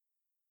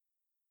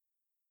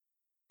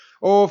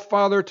Oh,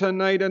 Father,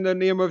 tonight in the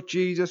name of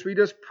Jesus, we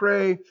just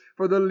pray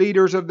for the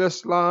leaders of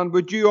this land.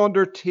 Would you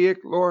undertake,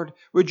 Lord?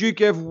 Would you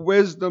give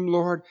wisdom,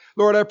 Lord?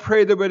 Lord, I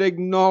pray they would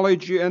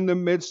acknowledge you in the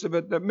midst of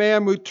it, that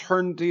men would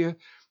turn to you.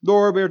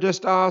 Lord, we're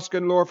just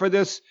asking, Lord, for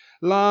this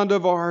land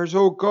of ours.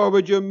 Oh God,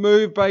 would you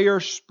move by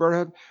your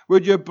Spirit?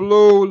 Would you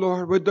blow,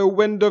 Lord? Would the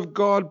wind of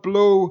God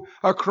blow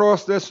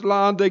across this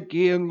land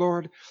again,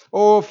 Lord?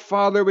 Oh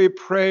Father, we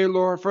pray,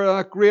 Lord, for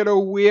that great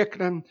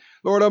awakening,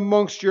 Lord,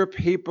 amongst your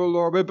people,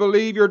 Lord. We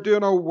believe you're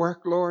doing a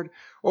work, Lord.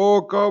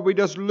 Oh God, we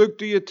just look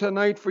to you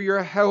tonight for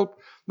your help.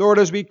 Lord,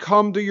 as we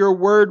come to your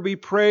word, we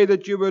pray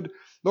that you would,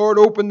 Lord,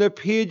 open the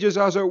pages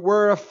as it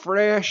were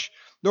afresh.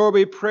 Lord,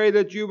 we pray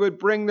that you would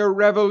bring the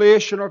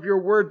revelation of your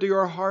word to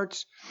your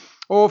hearts.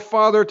 Oh,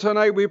 Father,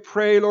 tonight we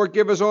pray, Lord,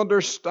 give us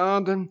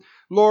understanding.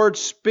 Lord,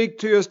 speak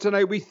to us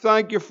tonight. We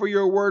thank you for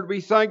your word.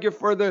 We thank you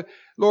for the,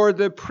 Lord,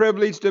 the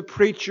privilege to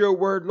preach your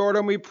word, Lord.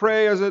 And we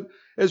pray as it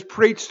is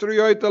preached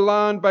throughout the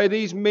land by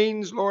these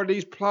means, Lord,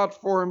 these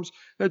platforms,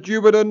 that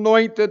you would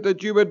anoint it,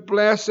 that you would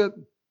bless it,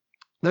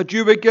 that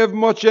you would give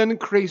much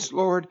increase,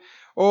 Lord.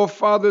 Oh,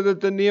 Father, that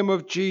the name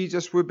of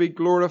Jesus would be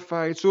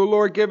glorified. So,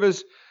 Lord, give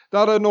us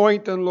that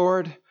anointing,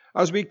 Lord,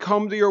 as we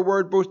come to your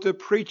word, both to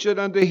preach it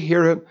and to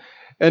hear it.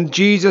 In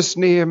Jesus'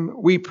 name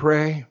we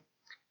pray.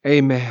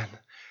 Amen.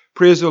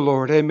 Praise the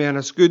Lord. Amen.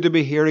 It's good to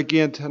be here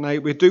again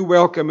tonight. We do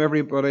welcome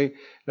everybody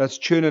that's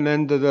tuning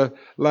into the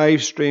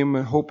live stream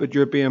and hope that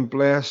you're being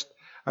blessed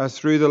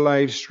through the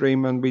live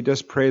stream. And we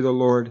just pray the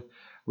Lord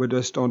would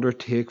just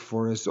undertake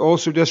for us.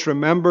 Also, just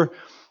remember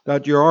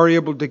that you are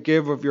able to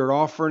give of your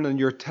offering and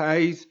your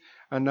tithe,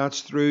 and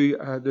that's through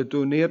the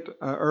donate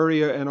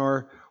area in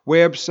our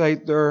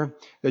website there,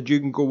 that you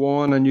can go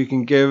on and you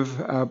can give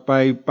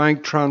by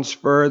bank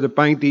transfer. The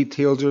bank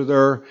details are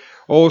there.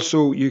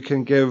 Also, you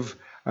can give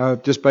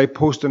just by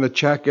posting a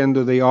check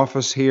into the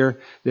office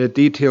here. The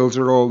details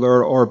are all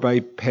there, or by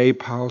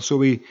PayPal. So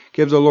we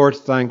give the Lord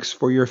thanks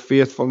for your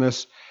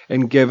faithfulness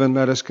in giving.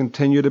 Let us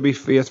continue to be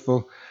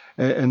faithful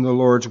in the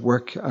Lord's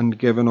work and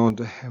given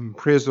unto him.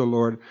 Praise the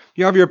Lord.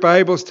 You have your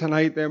Bibles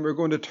tonight, then we're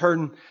going to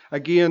turn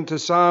again to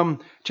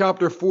Psalm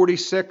chapter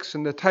 46,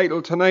 and the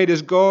title tonight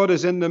is God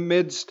is in the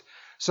Midst.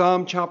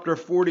 Psalm chapter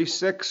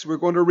 46. We're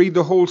going to read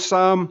the whole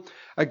psalm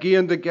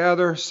again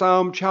together.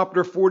 Psalm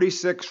chapter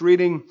 46,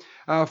 reading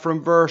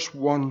from verse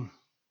 1.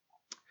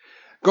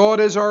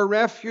 God is our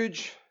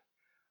refuge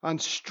and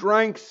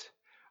strength,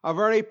 a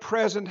very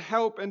present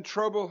help in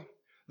trouble.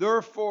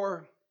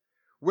 Therefore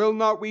will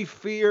not we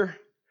fear,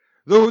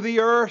 though the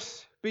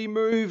earth be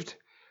moved,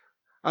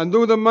 and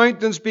though the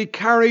mountains be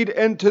carried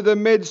into the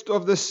midst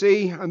of the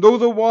sea, and though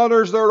the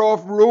waters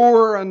thereof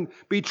roar and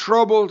be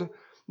troubled,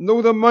 and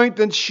though the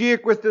mountains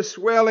shake with the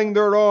swelling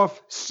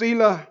thereof.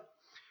 Selah.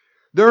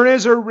 There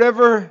is a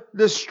river,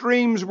 the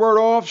streams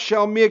whereof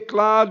shall make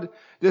glad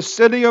the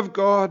city of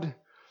God,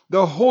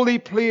 the holy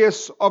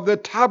place of the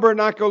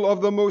tabernacle of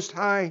the Most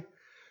High.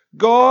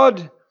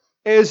 God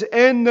is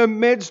in the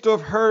midst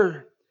of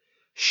her.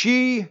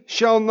 She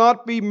shall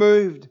not be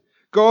moved.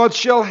 God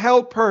shall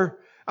help her,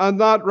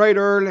 and that right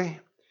early.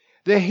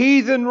 The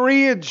heathen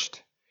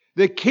raged,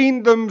 the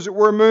kingdoms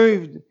were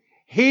moved.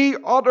 He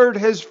uttered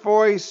his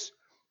voice,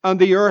 and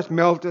the earth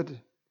melted.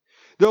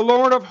 The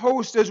Lord of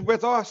hosts is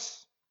with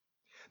us.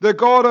 The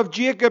God of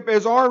Jacob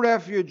is our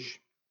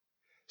refuge.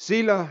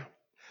 Selah.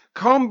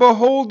 Come,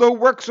 behold the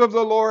works of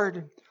the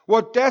Lord,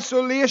 what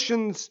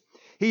desolations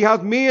he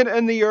hath made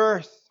in the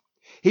earth.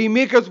 He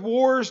maketh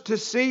wars to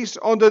cease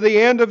unto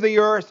the end of the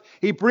earth.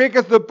 He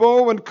breaketh the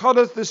bow and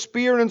cutteth the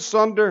spear in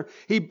sunder.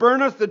 He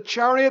burneth the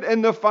chariot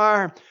in the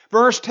fire.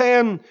 Verse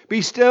 10,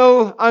 Be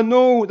still and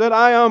know that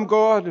I am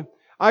God.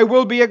 I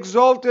will be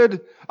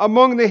exalted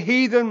among the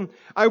heathen.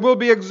 I will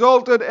be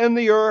exalted in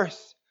the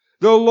earth.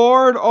 The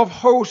Lord of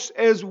hosts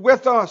is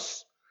with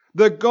us.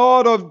 The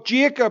God of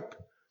Jacob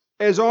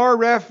is our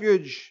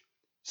refuge.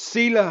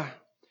 Selah.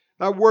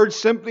 That word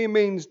simply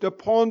means to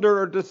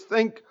ponder or to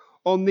think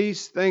on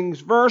these things.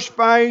 Verse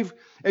 5,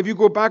 if you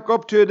go back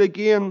up to it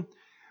again,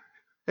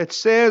 it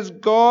says,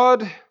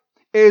 God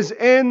is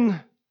in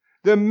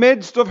the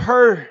midst of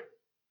her.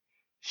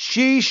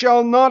 She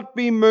shall not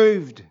be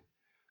moved.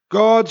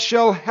 God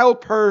shall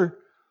help her,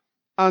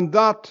 and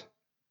that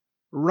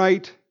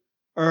right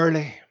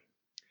early.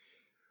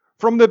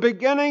 From the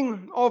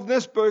beginning of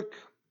this book,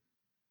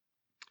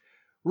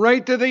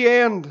 right to the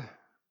end,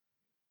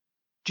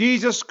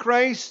 Jesus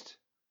Christ,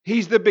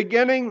 He's the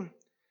beginning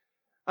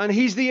and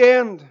He's the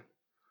end.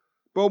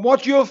 But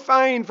what you'll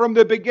find from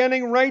the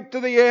beginning right to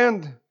the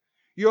end,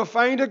 you'll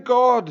find a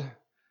God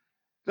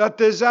that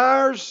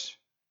desires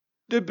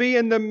to be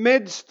in the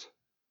midst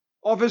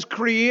of His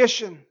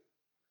creation.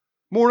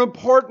 More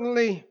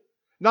importantly,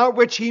 that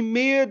which He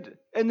made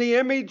in the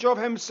image of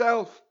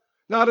Himself,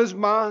 that is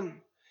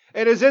man.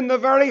 It is in the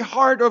very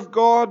heart of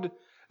God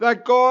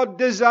that God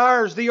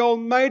desires, the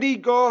Almighty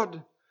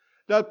God,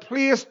 that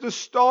placed the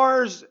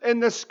stars in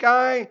the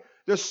sky,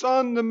 the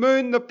sun, the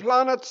moon, the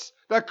planets,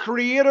 that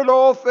created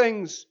all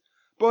things.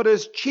 But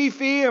His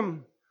chief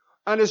aim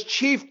and His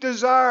chief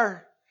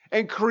desire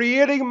in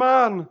creating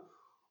man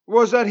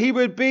was that he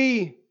would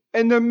be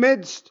in the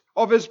midst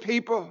of his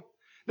people,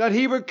 that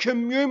he would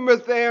commune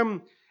with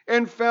them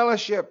in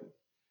fellowship.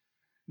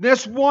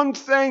 This one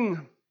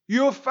thing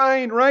you'll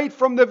find right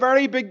from the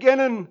very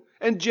beginning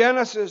in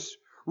Genesis,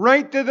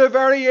 right to the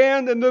very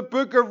end in the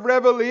book of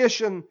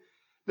Revelation,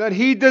 that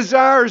he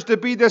desires to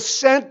be the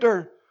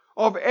center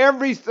of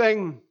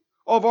everything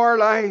of our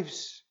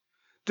lives.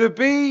 To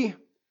be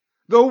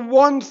the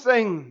one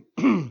thing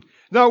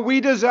that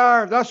we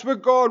desire. That's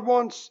what God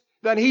wants.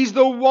 That he's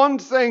the one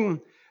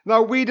thing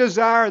that we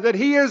desire. That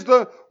he is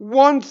the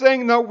one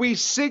thing that we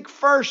seek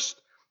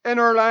first in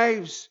our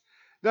lives.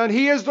 That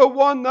he is the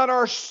one that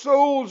our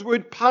souls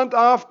would pant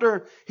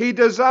after. He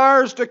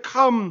desires to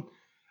come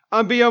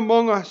and be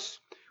among us.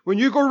 When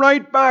you go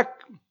right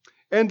back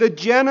into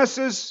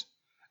Genesis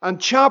and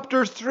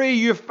chapter 3,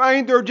 you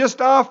find there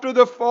just after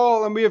the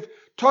fall, and we have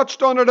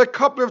touched on it a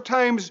couple of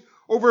times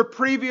over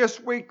previous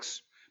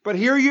weeks. But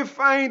here you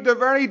find the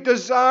very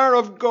desire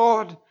of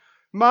God.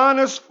 Man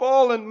has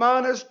fallen.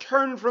 Man has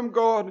turned from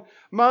God.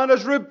 Man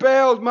has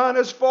rebelled. Man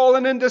has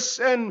fallen into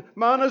sin.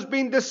 Man has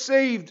been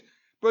deceived.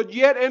 But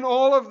yet in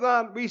all of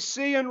that, we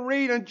see and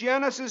read in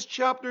Genesis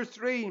chapter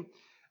 3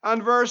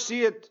 and verse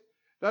 8,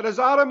 that as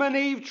Adam and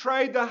Eve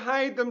tried to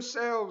hide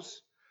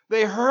themselves,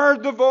 they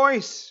heard the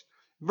voice.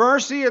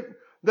 Verse 8,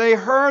 they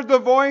heard the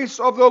voice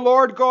of the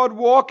Lord God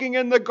walking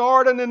in the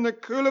garden in the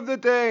cool of the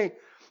day.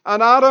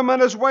 And Adam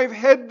and his wife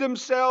hid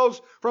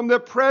themselves from the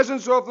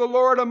presence of the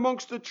Lord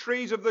amongst the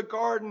trees of the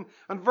garden.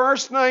 And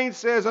verse 9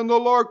 says, and the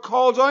Lord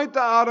calls out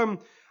to Adam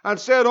and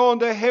said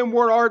unto him,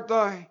 where art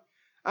thou?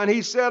 And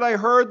he said, I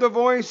heard thy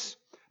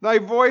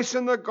voice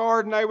in the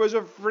garden. I was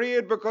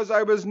afraid because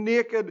I was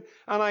naked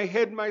and I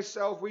hid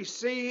myself. We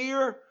see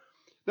here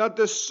that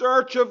the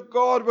search of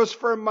God was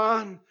for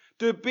man,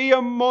 to be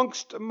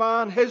amongst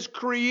man, his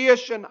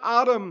creation,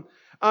 Adam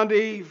and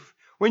Eve.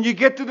 When you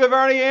get to the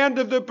very end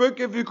of the book,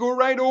 if you go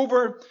right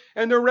over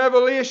in the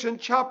Revelation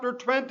chapter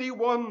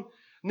 21,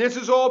 and this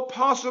is all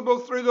possible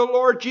through the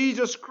Lord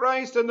Jesus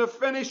Christ and the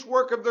finished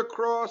work of the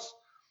cross.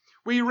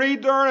 We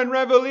read there in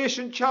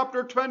Revelation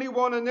chapter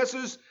 21, and this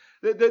is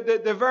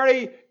the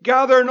very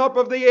gathering up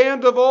of the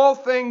end of all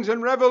things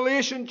in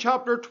Revelation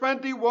chapter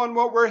 21,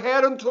 what we're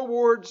heading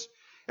towards.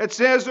 It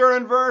says there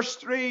in verse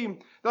 3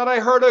 that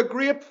I heard a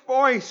great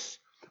voice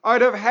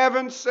out of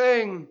heaven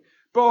saying,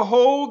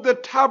 behold, the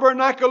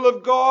tabernacle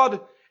of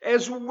God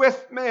is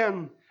with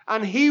men,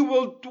 and he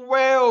will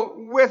dwell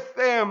with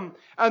them,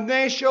 and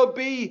they shall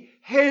be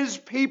his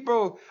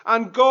people,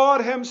 and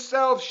God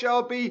himself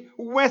shall be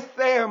with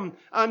them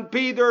and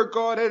be their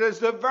God. It is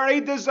the very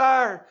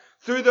desire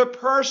through the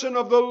person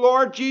of the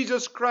Lord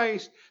Jesus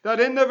Christ that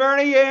in the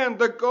very end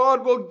that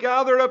God will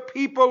gather a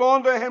people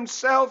unto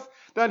himself,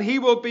 that he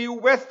will be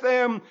with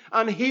them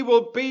and he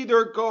will be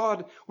their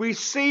God. We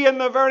see in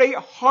the very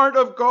heart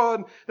of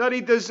God that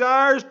he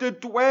desires to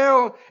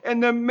dwell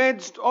in the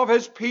midst of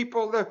his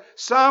people. The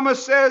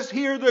psalmist says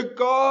here that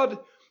God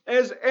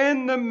is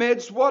in the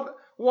midst. What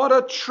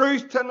a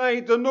truth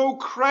tonight, to know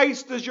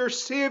Christ as your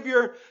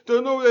Savior,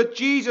 to know that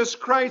Jesus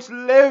Christ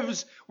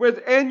lives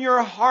within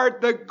your heart,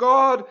 that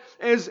God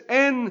is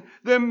in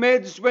the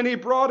midst. When he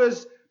brought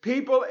his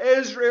people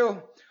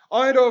Israel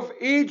out of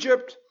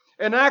Egypt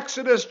in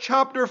Exodus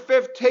chapter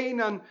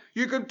 15, and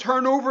you can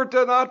turn over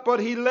to that,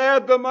 but he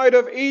led them out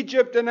of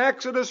Egypt in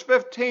Exodus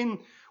 15.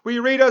 We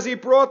read as he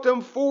brought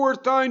them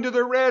forth down to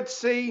the Red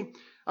Sea,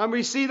 and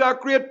we see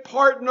that great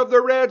parting of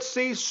the Red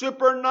Sea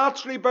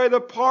supernaturally by the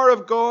power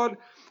of God.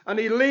 And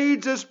he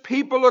leads his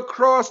people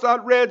across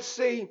that Red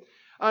Sea.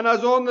 And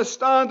as on the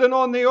standing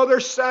on the other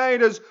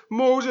side, as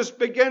Moses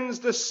begins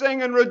to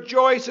sing and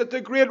rejoice at the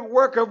great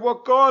work of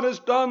what God has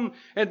done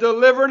in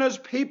delivering his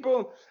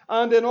people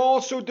and in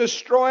also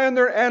destroying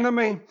their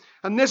enemy.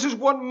 And this is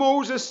what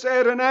Moses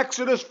said in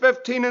Exodus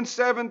 15 and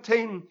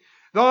 17.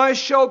 Thou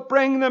shalt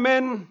bring them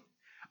in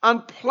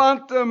and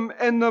plant them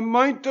in the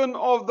mountain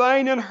of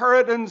thine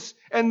inheritance,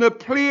 in the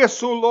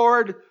place, O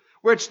Lord,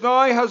 which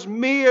thou hast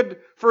made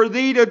for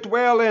thee to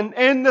dwell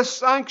in the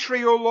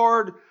sanctuary, O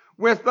Lord,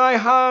 with thy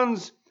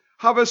hands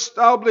have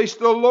established.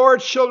 The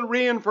Lord shall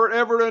reign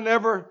forever and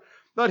ever.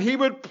 That he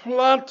would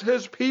plant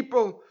his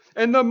people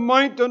in the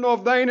mountain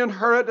of thine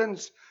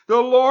inheritance.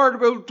 The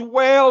Lord will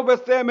dwell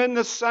with them in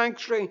the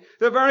sanctuary.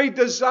 The very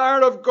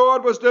desire of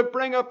God was to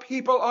bring a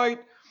people out,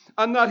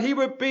 and that he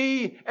would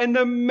be in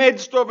the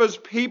midst of his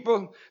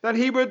people, that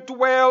he would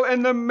dwell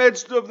in the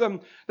midst of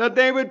them, that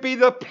they would be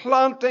the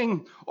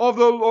planting of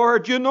the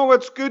Lord. You know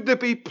it's good to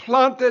be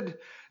planted.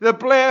 The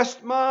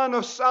blessed man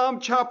of Psalm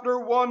chapter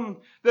 1,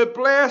 the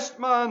blessed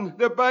man,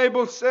 the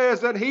Bible says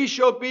that he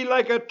shall be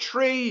like a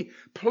tree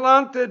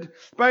planted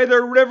by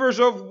the rivers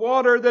of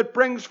water that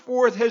brings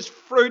forth his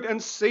fruit in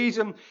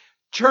season.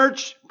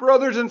 Church,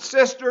 brothers and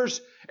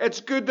sisters,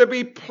 it's good to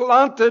be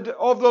planted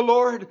of the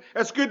Lord.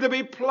 It's good to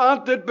be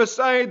planted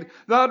beside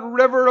that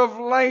river of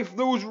life,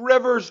 those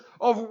rivers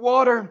of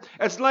water.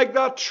 It's like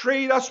that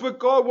tree. That's what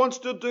God wants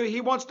to do.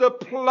 He wants to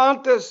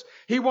plant us.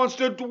 He wants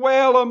to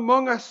dwell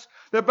among us.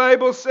 The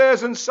Bible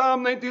says in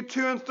Psalm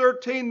 92 and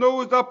 13,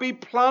 those that be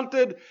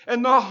planted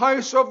in the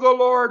house of the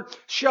Lord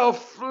shall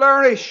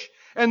flourish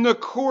in the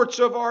courts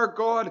of our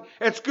God.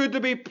 It's good to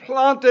be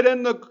planted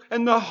in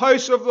the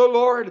house of the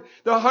Lord.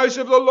 The house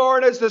of the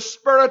Lord is the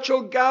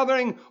spiritual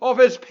gathering of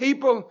His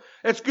people.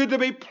 It's good to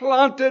be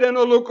planted in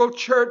a local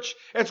church.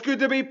 It's good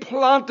to be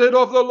planted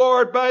of the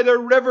Lord by the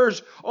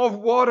rivers of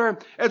water.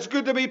 It's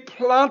good to be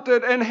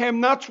planted in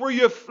Him. That's where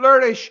you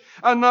flourish,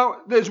 and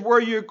that is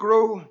where you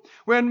grow.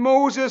 When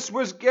Moses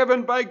was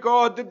given by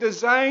God the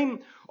design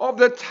of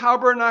the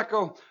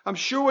tabernacle, I'm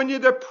showing you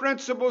the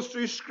principles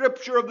through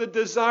Scripture of the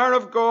desire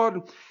of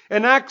God.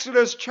 In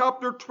Exodus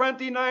chapter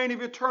 29, if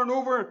you turn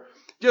over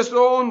just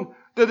on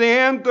to the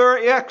end there,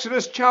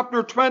 Exodus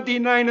chapter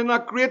 29, and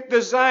that great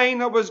design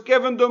that was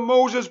given to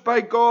Moses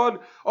by God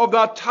of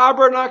that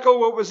tabernacle,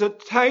 what was a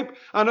type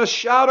and a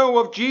shadow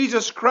of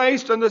Jesus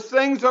Christ and the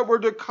things that were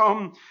to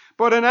come.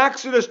 But in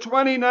Exodus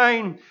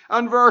 29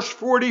 and verse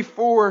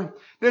 44,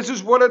 this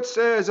is what it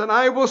says, and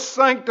I will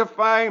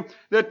sanctify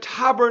the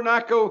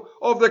tabernacle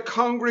of the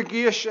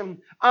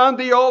congregation and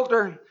the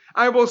altar.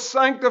 I will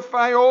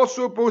sanctify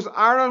also both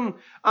Aaron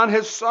and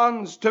his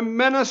sons to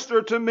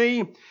minister to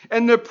me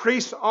in the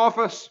priest's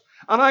office.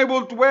 And I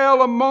will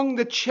dwell among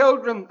the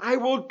children. I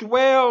will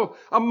dwell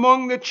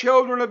among the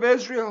children of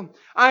Israel.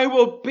 I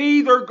will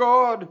be their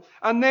God,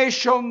 and they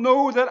shall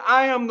know that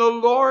I am the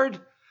Lord,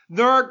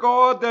 their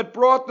God, that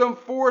brought them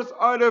forth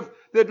out of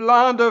the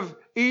land of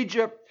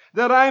Egypt,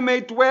 that I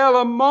may dwell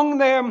among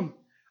them,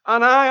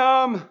 and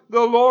I am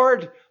the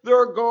Lord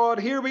their God.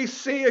 Here we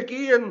see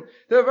again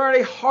the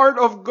very heart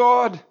of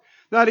God,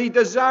 that He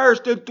desires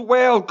to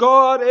dwell.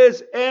 God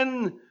is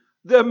in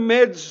the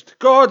midst.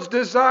 God's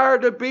desire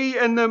to be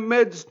in the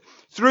midst.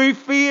 Through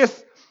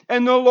faith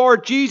in the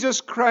Lord Jesus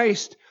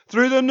Christ,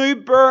 through the new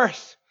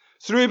birth,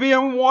 through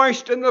being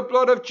washed in the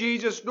blood of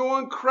Jesus,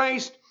 knowing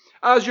Christ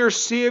as your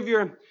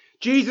Savior.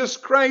 Jesus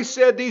Christ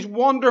said these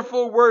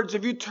wonderful words.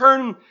 If you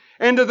turn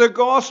into the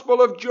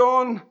Gospel of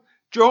John,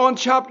 John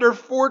chapter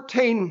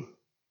 14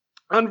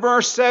 and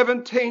verse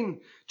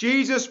 17,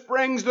 Jesus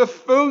brings the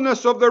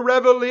fullness of the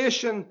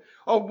revelation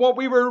of what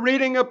we were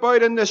reading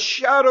about in the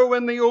shadow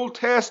in the Old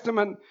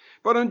Testament.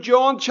 But in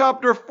John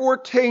chapter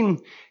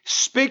 14,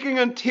 speaking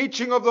and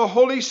teaching of the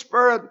Holy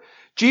Spirit,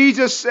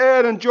 Jesus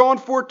said in John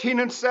 14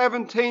 and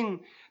 17,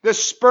 the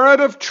Spirit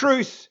of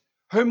truth,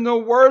 whom the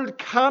world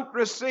can't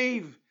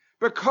receive,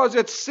 because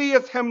it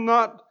seeth Him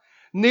not,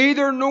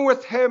 neither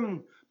knoweth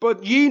Him,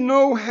 but ye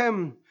know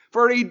Him,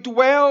 for He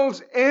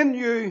dwells in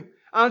you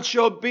and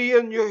shall be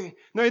in you.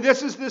 Now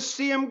this is the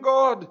same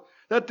God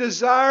that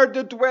desired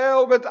to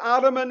dwell with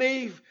Adam and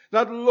Eve,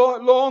 that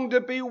longed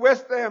to be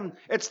with them.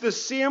 It's the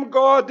same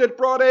God that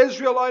brought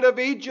Israel out of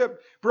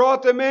Egypt,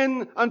 brought them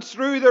in and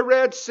through the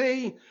Red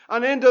Sea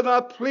and into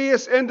that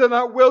place, into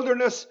that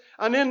wilderness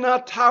and in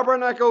that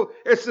tabernacle.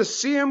 It's the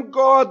same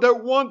God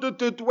that wanted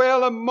to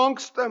dwell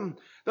amongst them,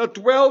 that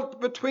dwelt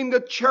between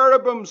the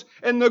cherubims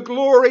in the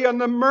glory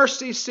and the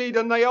mercy seat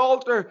and the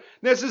altar.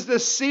 This is the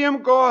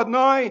same God.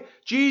 Now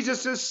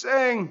Jesus is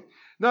saying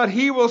that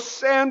He will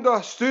send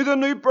us through the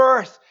new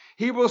birth.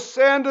 He will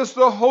send us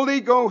the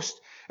Holy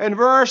Ghost. In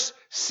verse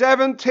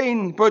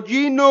 17, but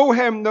ye know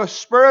Him, the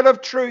Spirit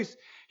of truth.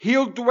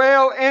 He'll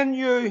dwell in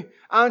you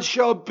and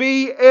shall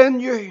be in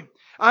you.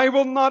 I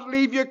will not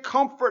leave you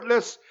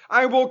comfortless.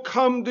 I will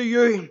come to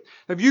you.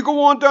 If you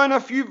go on down a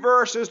few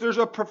verses, there's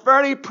a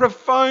very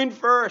profound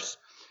verse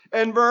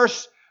in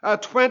verse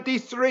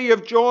 23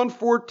 of John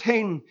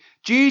 14.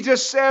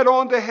 Jesus said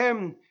unto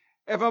him,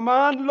 if a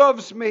man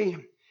loves me,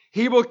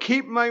 he will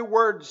keep my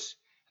words.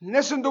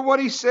 Listen to what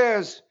He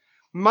says.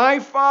 My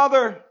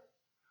Father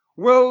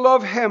will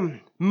love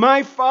him.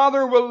 My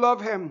Father will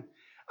love him.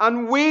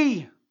 And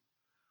we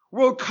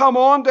will come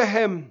unto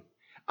him.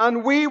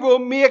 And we will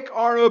make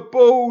our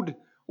abode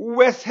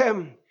with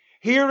him.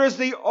 Here is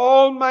the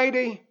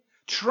Almighty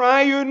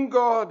Triune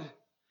God.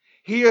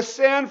 He is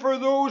sent for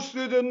those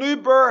through the new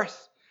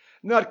birth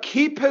that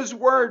keep His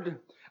word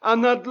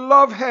and that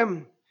love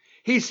Him.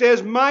 He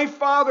says, my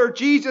Father,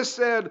 Jesus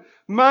said,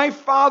 my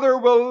Father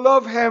will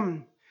love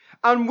him.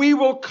 And we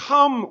will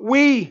come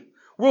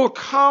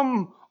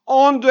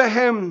unto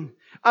him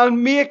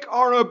and make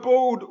our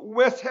abode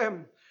with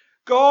him.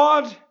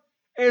 God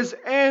is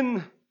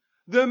in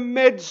the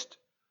midst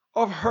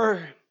of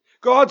her.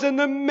 God's in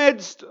the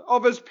midst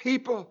of His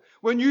people.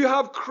 When you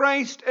have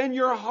Christ in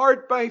your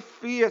heart by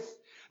faith,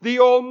 the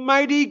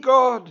Almighty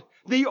God,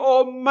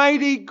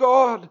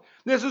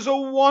 this is a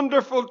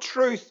wonderful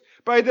truth.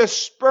 By the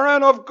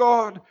Spirit of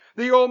God,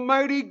 the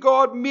Almighty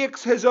God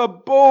makes His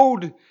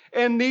abode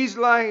in these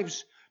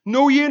lives.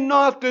 Know ye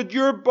not that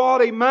your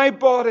body, my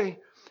body,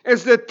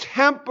 is the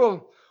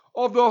temple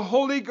of the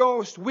Holy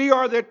Ghost? We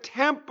are the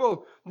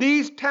temple.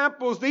 These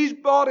temples, these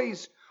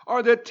bodies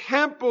are the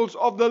temples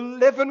of the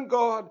living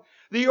God,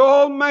 the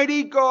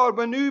Almighty God.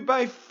 When you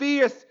by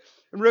faith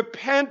and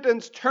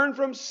repentance turn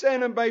from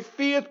sin and by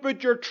faith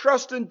put your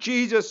trust in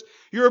Jesus,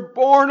 you're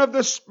born of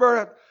the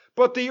Spirit.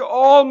 But the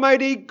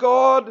Almighty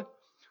God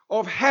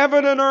of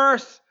heaven and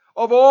earth,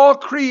 of all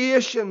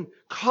creation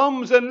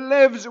comes and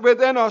lives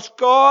within us.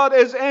 God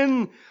is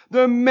in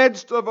the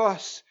midst of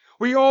us.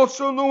 We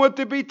also know it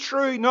to be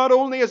true, not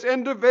only as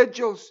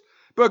individuals,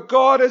 but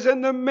God is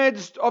in the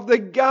midst of the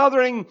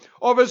gathering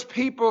of His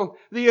people,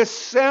 the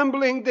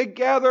assembling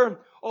together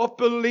of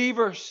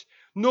believers.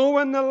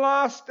 Knowing the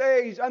last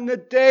days and the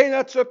day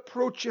that's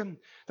approaching,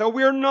 that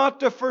we're not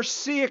to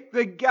forsake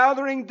the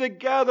gathering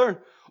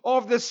together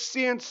of the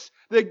saints,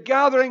 the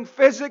gathering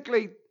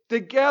physically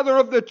together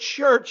of the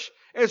church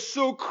is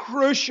so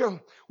crucial.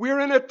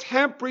 We're in a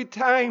temporary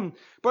time,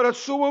 but it's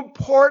so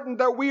important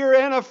that we are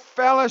in a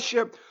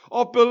fellowship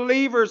of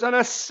believers and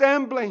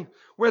assembling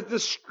with the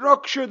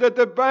structure that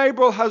the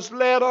Bible has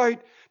laid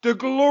out to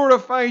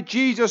glorify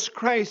Jesus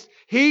Christ.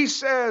 He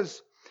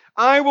says,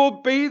 I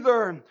will be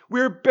there.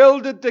 We're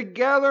builded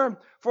together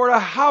for a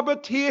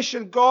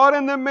habitation, God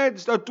in the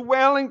midst, a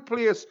dwelling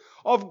place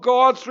of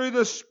God through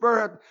the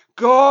Spirit.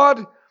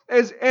 God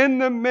is in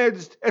the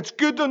midst. It's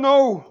good to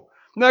know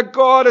that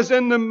God is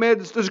in the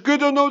midst. It's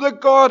good to know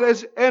that God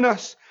is in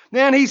us.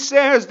 Then he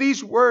says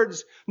these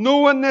words,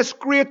 knowing this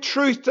great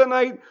truth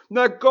tonight,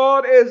 that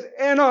God is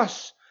in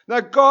us,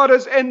 that God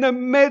is in the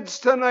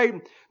midst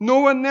tonight.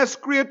 Knowing this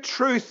great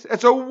truth,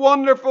 it's a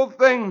wonderful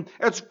thing.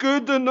 It's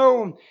good to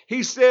know.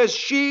 He says,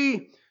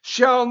 she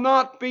shall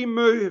not be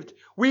moved.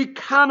 We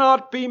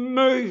cannot be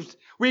moved.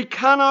 We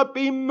cannot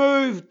be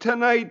moved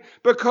tonight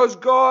because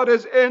God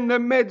is in the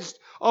midst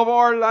of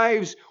our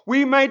lives.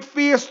 We might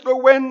face the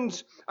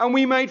winds and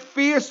we might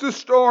face the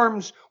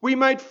storms. We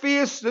might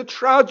face the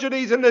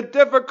tragedies and the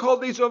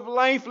difficulties of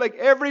life like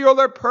every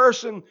other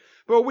person.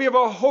 But we have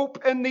a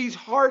hope in these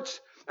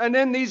hearts and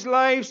in these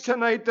lives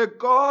tonight that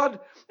God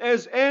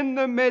is in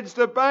the midst.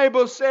 The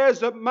Bible says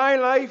that my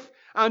life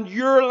and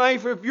your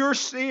life, if you're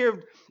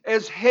saved,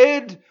 is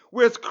hid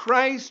with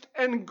Christ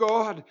in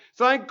God.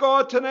 Thank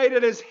God tonight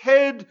it is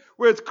hid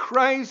with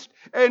Christ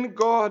in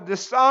God. The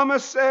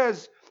psalmist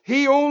says,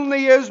 He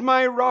only is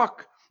my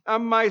rock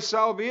and my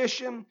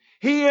salvation.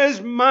 He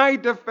is my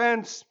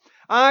defense.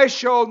 I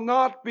shall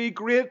not be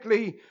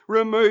greatly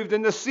removed.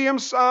 In the same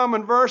psalm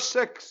in verse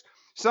 6,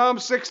 Psalm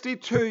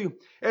 62,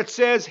 it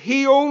says,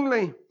 He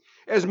only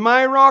is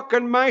my rock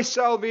and my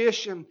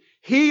salvation.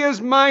 He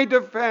is my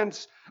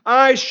defense.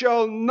 I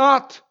shall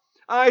not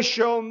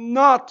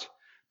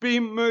be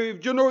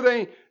moved. You know,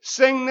 they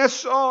sing this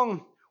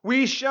song,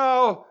 we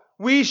shall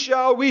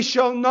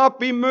not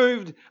be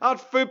moved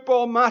at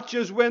football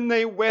matches when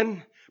they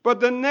win. But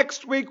the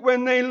next week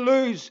when they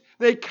lose,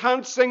 they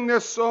can't sing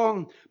this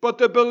song. But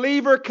the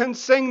believer can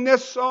sing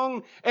this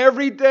song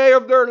every day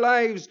of their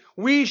lives.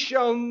 We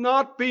shall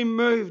not be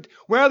moved.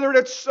 Whether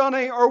it's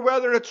sunny or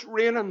whether it's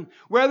raining.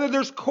 Whether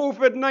there's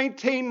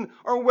COVID-19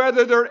 or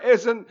whether there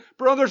isn't.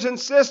 Brothers and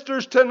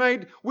sisters,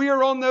 tonight we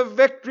are on the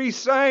victory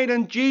side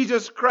in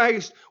Jesus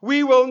Christ.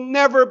 We will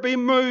never be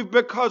moved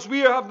because we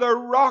have the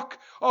rock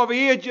of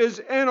ages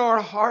in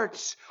our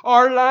hearts.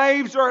 Our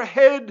lives are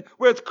hid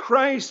with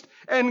Christ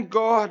in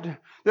God.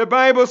 The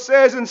Bible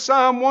says in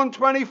Psalm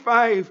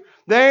 125,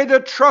 they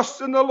that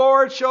trust in the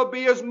Lord shall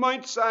be as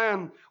Mount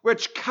Zion,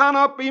 which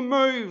cannot be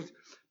moved,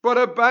 but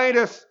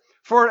abideth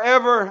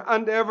forever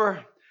and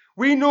ever.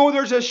 We know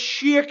there's a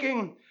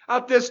shaking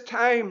at this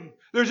time.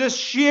 There's a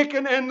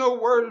shaking in the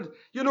world.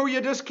 You know,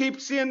 you just keep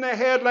seeing the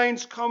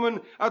headlines coming.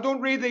 I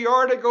don't read the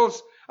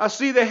articles. I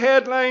see the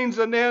headlines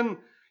and then,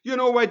 you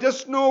know, I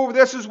just know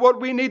this is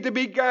what we need to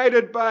be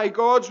guided by,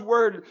 God's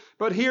Word.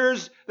 But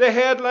here's the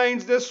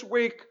headlines this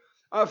week.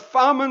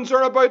 Famines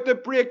are about to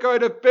break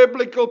out of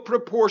biblical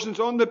proportions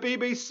on the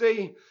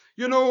BBC.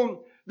 You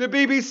know, the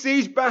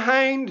BBC's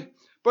behind,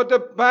 but the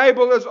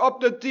Bible is up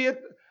to date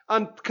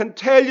and can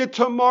tell you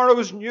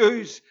tomorrow's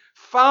news.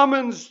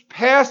 Famines,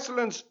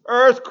 pestilence,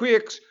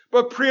 earthquakes.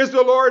 But praise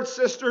the Lord,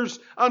 sisters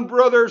and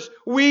brothers,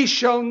 we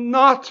shall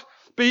not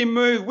be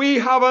moved. We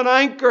have an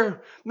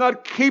anchor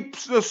that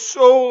keeps the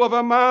soul of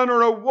a man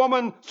or a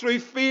woman through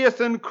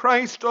faith in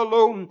Christ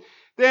alone.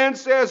 Then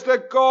says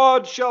that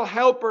God shall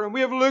help her. And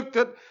we have looked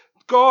at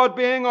God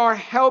being our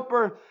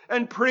helper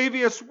in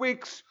previous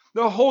weeks.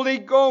 The Holy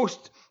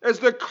Ghost is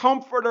the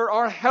comforter,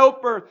 our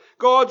helper.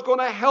 God's going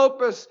to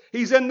help us.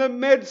 He's in the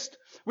midst.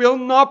 We'll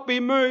not be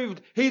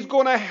moved. He's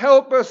going to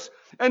help us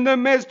in the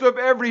midst of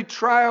every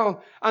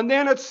trial. And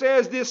then it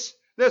says this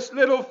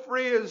little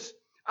phrase,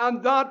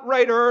 and that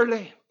right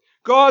early.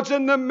 God's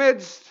in the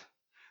midst.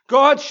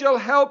 God shall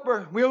help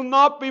her. We'll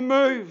not be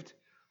moved.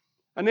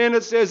 And then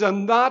it says,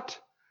 and that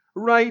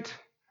right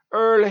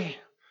early.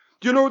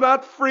 Do you know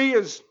that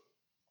phrase?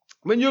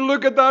 When you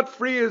look at that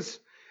phrase,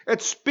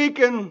 it's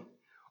speaking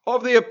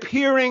of the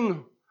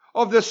appearing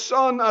of the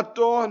sun at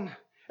dawn.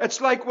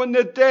 It's like when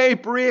the day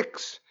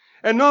breaks.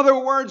 In other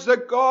words,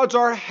 that God's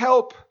our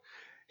help.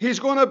 He's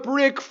going to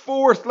break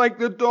forth like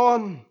the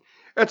dawn.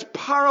 It's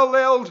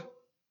paralleled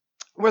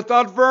with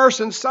that verse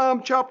in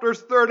Psalm chapter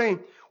 30.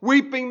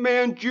 Weeping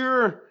may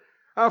endure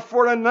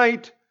for a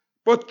night,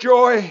 but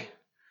joy.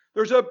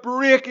 There's a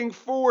breaking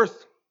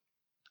forth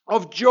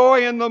of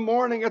joy in the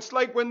morning. It's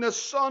like when the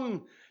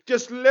sun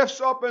just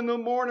lifts up in the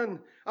morning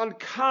and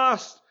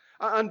casts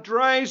and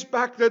drives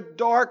back the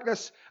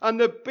darkness, and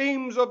the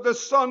beams of the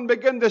sun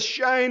begin to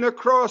shine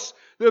across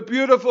the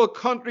beautiful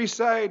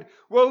countryside.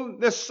 Well,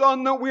 the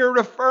sun that we're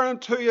referring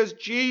to is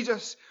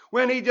Jesus,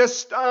 when he just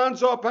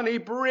stands up and he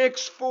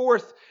breaks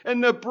forth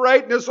in the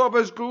brightness of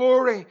his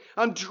glory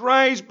and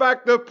drives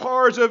back the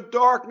powers of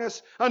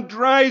darkness and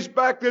drives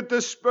back the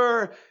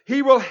despair.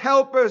 He will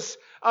help us,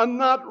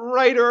 and that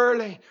right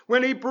early.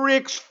 When he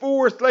breaks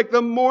forth like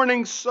the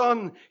morning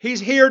sun, he's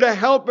here to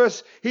help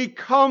us. He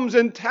comes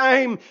in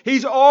time.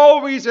 He's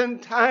always in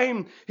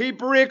time. He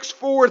breaks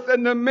forth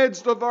in the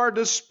midst of our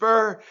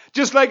despair.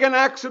 Just like in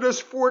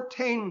Exodus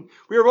 14.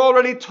 We've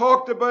already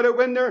talked about it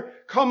when they're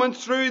coming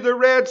through the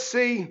Red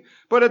Sea.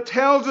 But it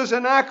tells us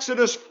in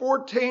Exodus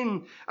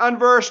 14 and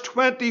verse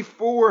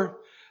 24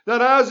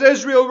 that as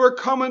Israel were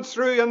coming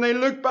through and they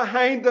looked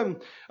behind them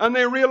and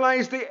they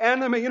realized the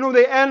enemy,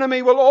 the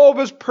enemy will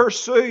always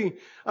pursue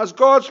as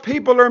God's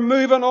people are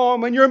moving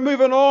on. When you're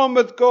moving on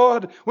with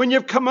God, when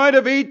you've come out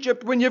of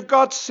Egypt, when you've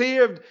got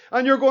saved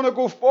and you're going to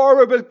go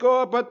forward with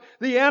God, but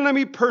the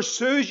enemy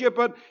pursues you.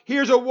 But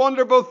here's a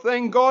wonderful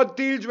thing. God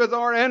deals with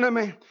our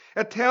enemy.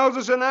 It tells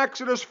us in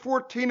Exodus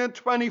 14 and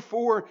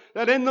 24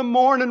 that in the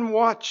morning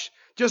watch,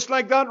 just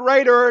like that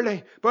right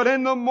early, but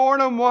in the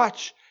morning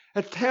watch,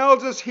 it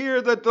tells us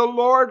here that the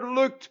Lord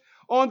looked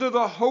unto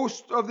the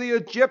host of the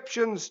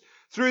Egyptians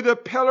through the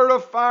pillar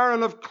of fire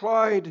and of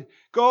cloud.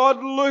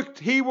 God looked.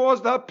 He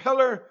was that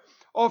pillar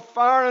of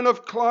fire and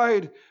of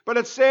cloud. But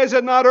it says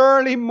in that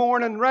early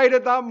morning, right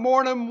at that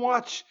morning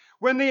watch,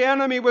 when the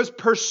enemy was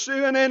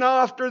pursuing in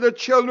after the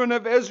children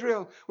of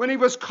Israel, when he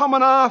was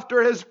coming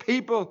after his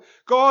people,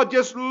 God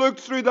just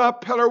looked through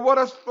that pillar. What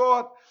a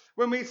thought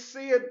when we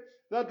see it.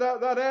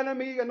 That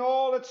enemy and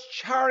all its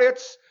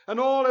chariots and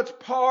all its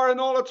power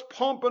and all its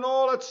pomp and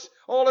all its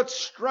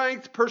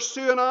strength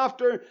pursuing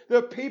after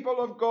the people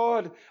of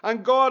God.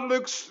 And God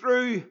looks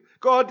through.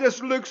 God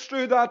just looks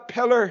through that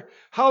pillar.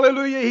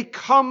 Hallelujah. He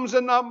comes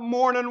in that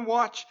morning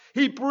watch.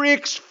 He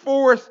breaks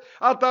forth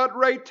at that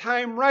right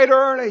time, right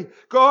early.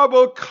 God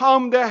will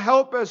come to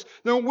help us.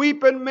 The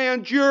weeping may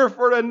endure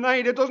for a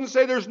night. It doesn't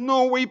say there's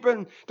no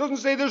weeping. It doesn't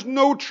say there's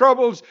no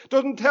troubles. It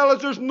doesn't tell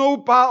us there's no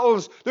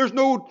battles. There's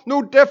no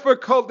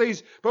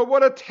difficulties. But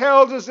what it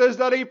tells us is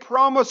that he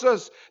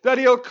promises that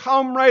he'll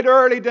come right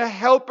early to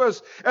help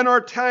us in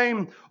our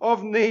time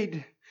of need.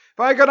 If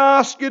I could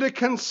ask you to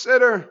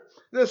consider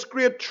this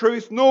great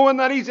truth, knowing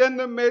that he's in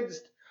the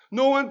midst,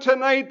 knowing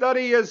tonight that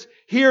he is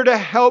here to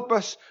help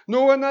us,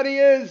 knowing that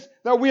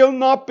we'll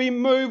not be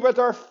moved with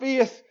our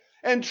faith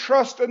and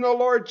trust in the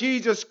Lord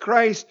Jesus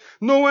Christ,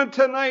 knowing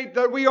tonight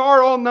that we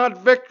are on that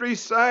victory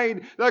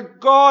side, that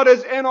God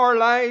is in our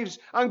lives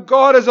and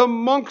God is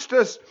amongst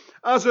us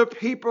as a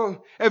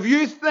people. If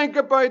you think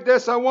about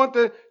this, I want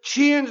to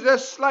change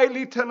this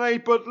slightly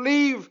tonight, but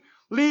leave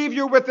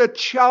you with a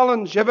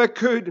challenge, if I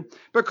could,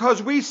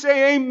 because we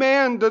say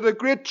amen to the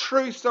great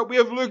truths that we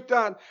have looked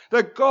at,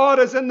 that God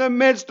is in the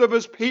midst of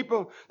his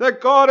people, that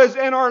God is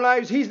in our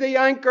lives. He's the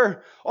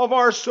anchor of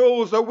our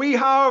souls, that we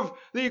have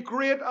the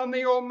great and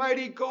the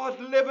almighty God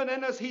living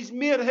in us. He's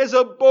made his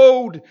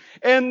abode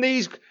in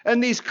these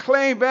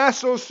clay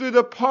vessels through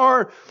the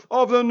power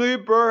of the new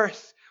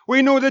birth.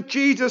 We know that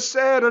Jesus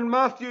said in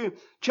Matthew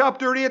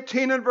chapter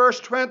 18 and verse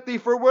 20,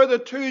 for where the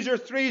twos or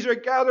threes are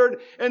gathered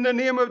in the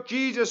name of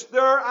Jesus,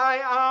 there I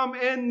am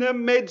in the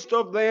midst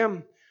of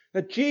them.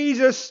 That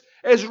Jesus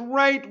is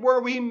right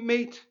where we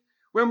meet.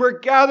 When we're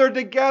gathered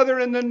together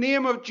in the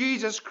name of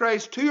Jesus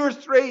Christ, two or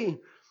three,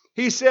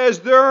 he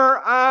says,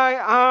 there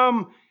I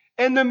am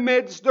in the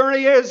midst. There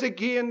he is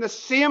again, the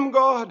same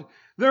God.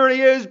 There he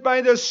is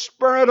by the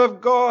Spirit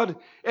of God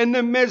in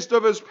the midst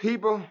of his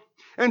people.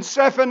 In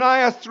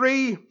Zephaniah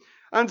 3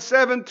 and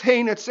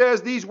 17, it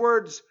says these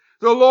words,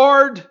 the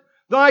Lord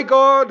thy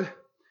God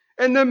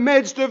in the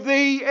midst of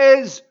thee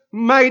is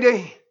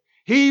mighty.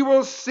 He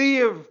will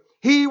save.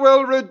 He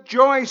will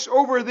rejoice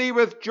over thee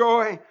with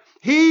joy.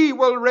 He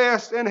will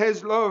rest in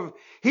his love.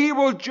 He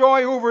will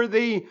joy over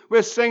thee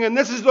with singing.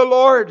 This is the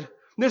Lord.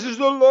 This is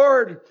the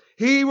Lord.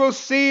 He will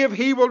save.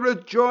 He will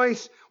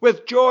rejoice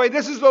with joy.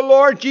 This is the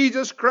Lord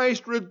Jesus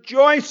Christ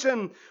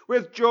rejoicing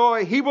with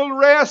joy. He will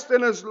rest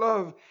in his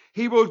love.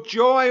 He will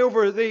joy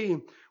over thee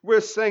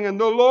with singing.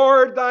 The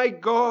Lord thy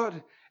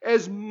God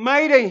is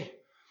mighty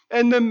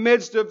in the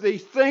midst of thee.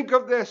 Think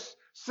of this.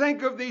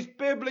 Think of these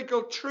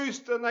biblical truths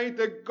tonight,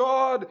 that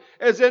God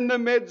is in the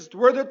midst.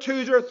 Where the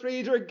twos or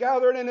threes are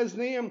gathered in his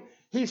name,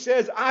 he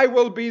says, I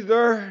will be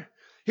there.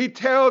 He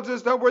tells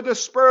us that where the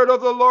Spirit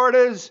of the Lord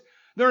is,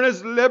 there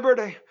is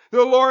liberty.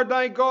 The Lord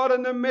thy God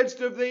in the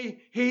midst of thee,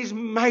 he's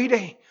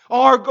mighty.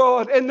 Our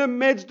God in the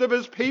midst of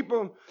his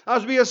people,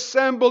 as we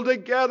assemble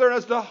together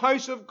as the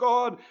house of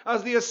God,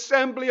 as the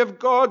assembly of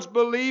God's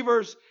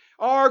believers,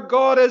 our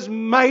God is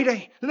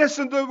mighty.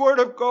 Listen to the word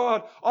of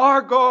God.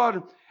 Our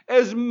God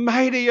is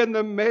mighty in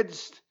the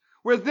midst.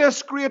 With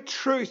this great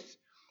truth,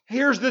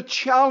 here's the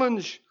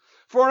challenge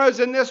for us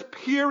in this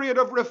period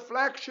of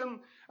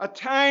reflection, a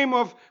time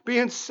of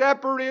being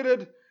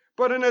separated,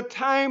 but in a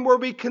time where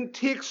we can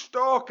take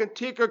stock and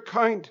take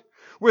account.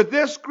 With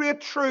this great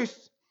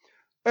truth,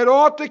 It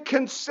ought to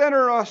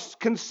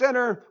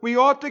we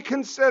ought to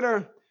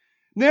consider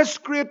this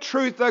great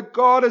truth that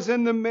God is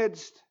in the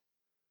midst.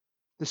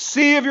 The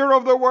Savior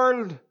of the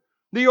world,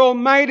 the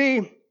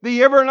Almighty,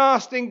 the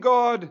everlasting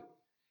God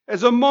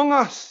is among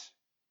us.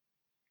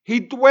 He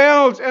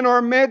dwells in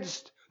our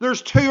midst.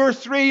 There's 2 or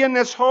 3 in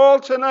this hall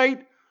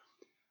tonight,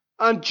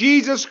 and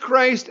Jesus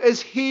Christ is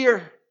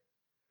here.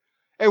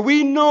 If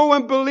we know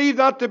and believe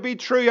that to be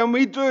true, and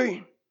we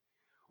do,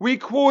 we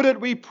quote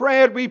it, we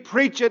pray it, we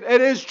preach it, it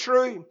is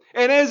true.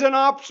 It is an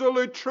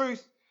absolute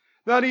truth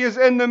that He is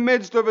in the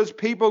midst of His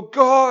people.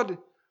 God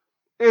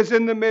is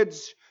in the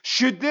midst.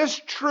 Should this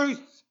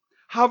truth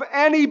have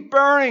any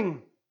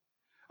bearing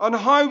on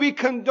how we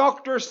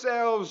conduct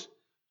ourselves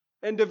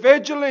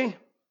individually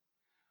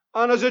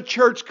and as a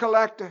church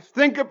collective?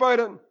 Think about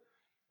it.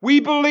 We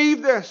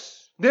believe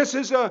this. This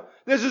is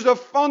a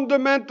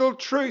fundamental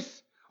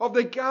truth of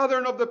the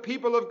gathering of the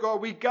people of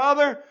God. We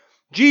gather.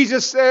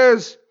 Jesus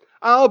says,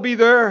 I'll be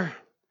there.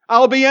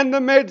 I'll be in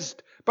the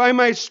midst by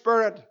my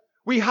Spirit.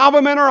 We have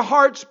Him in our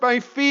hearts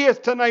by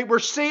faith tonight. We're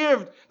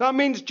saved. That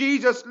means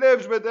Jesus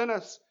lives within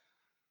us.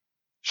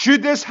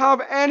 Should this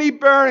have any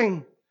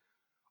bearing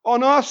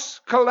on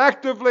us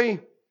collectively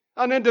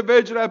and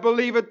individually? I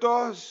believe it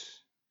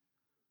does.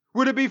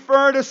 Would it be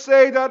fair to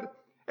say that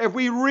if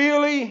we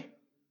really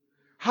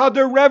had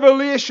the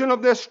revelation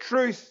of this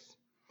truth,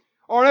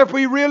 or if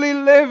we really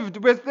lived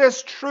with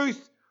this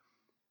truth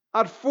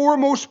at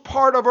foremost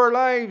part of our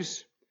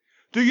lives,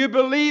 do you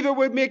believe it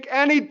would make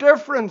any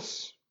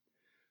difference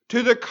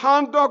to the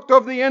conduct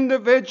of the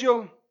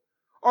individual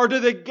or to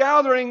the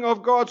gathering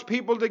of God's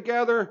people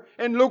together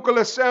in local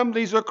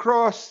assemblies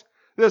across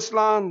this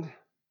land?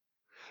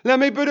 Let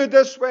me put it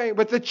this way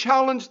with the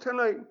challenge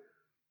tonight,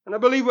 and I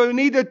believe we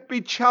need to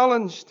be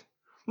challenged.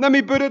 Let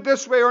me put it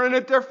this way or in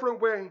a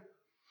different way.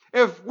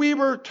 If we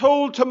were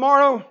told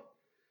tomorrow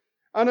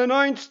and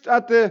announced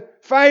at the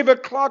 5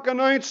 o'clock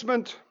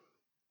announcement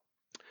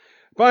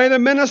by the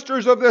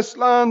ministers of this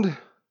land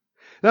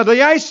that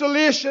the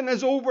isolation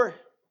is over,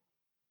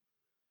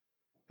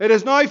 it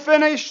is now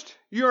finished,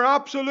 you're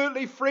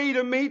absolutely free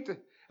to meet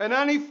in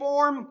any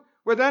form,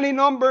 with any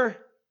number.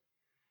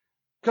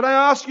 Could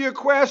I ask you a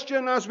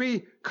question as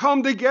we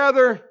come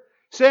together?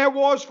 Say it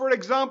was, for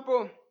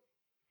example,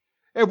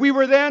 if we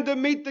were then to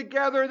meet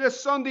together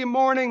this Sunday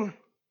morning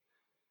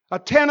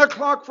at 10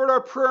 o'clock for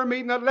our prayer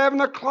meeting, at 11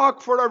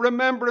 o'clock for our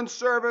remembrance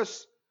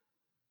service,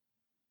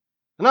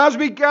 and as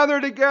we gather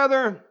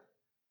together,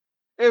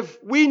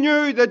 if we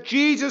knew that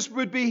Jesus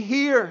would be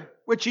here,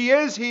 which He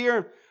is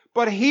here,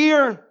 but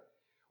here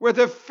with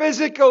a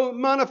physical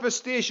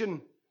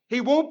manifestation.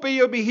 He'll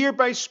be here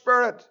by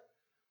Spirit.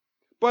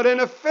 But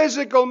in a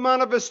physical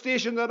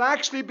manifestation that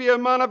actually be a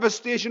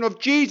manifestation of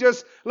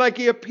Jesus like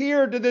He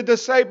appeared to the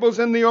disciples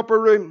in the upper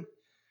room.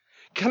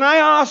 Can I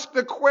ask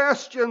the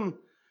question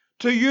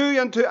to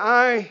you and to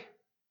I,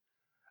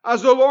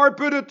 as the Lord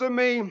put it to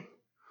me,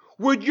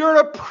 would your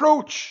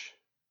approach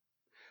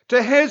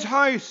to His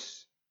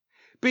house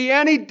be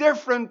any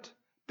different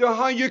to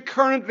how you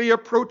currently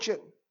approach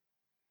it?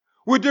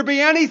 Would there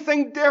be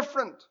anything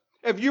different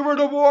if you were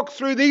to walk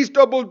through these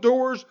double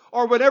doors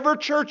or whatever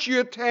church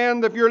you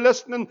attend, if you're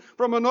listening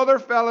from another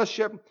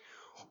fellowship?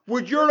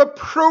 Would your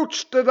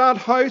approach to that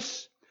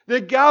house,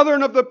 the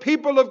gathering of the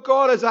people of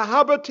God as a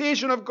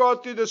habitation of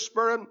God through the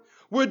Spirit,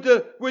 would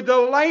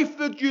the life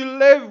that you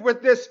live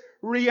with this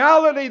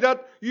reality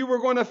that you were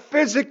going to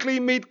physically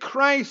meet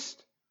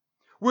Christ,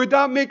 would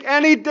that make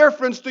any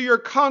difference to your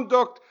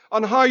conduct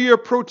on how you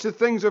approach the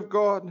things of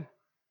God?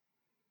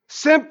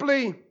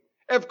 Simply,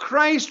 if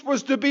Christ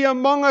was to be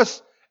among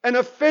us in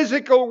a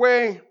physical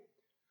way,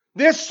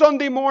 this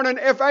Sunday morning,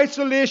 if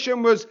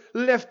isolation was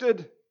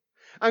lifted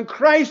and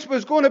Christ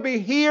was going to be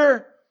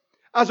here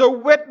as a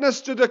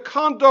witness to the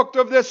conduct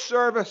of this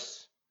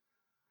service,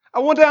 I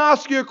want to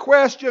ask you a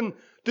question.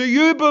 Do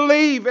you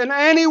believe in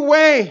any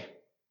way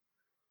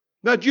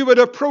that you would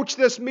approach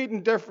this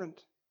meeting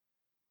different?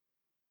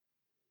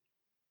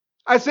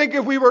 I think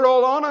if we were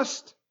all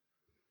honest,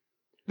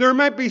 there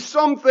might be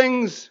some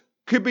things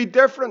could be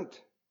different.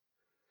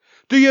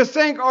 Do you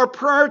think our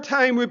prayer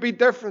time would be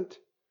different?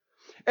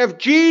 If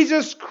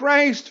Jesus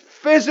Christ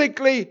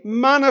physically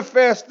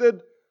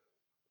manifested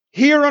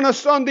here on a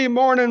Sunday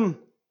morning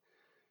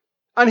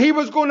and He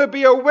was going to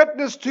be a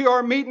witness to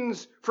our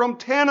meetings from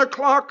 10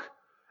 o'clock,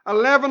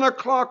 11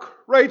 o'clock,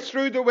 right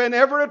through to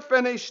whenever it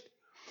finished,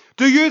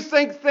 do you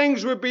think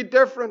things would be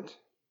different?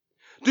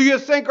 Do you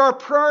think our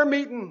prayer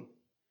meeting,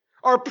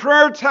 our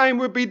prayer time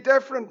would be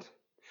different?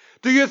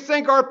 Do you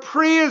think our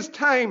praise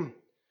time,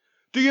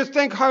 do you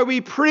think how we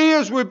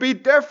praise would be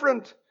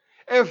different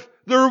if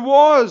there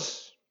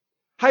was,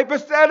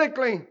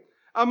 hypothetically,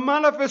 a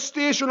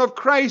manifestation of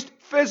Christ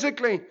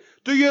physically?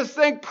 Do you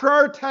think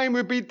prayer time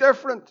would be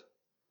different?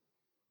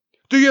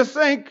 Do you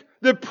think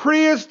the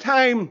praise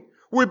time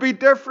would be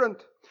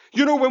different?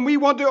 You know, when we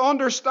want to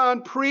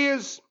understand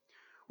praise,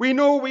 we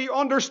know we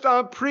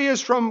understand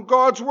praise from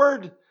God's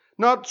Word.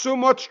 Not so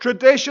much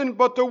tradition,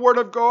 but the Word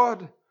of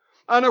God.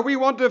 And if we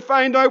want to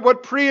find out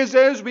what praise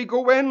is, we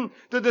go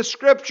into the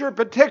Scripture,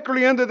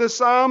 particularly into the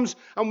Psalms,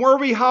 and where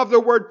we have the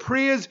word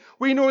praise,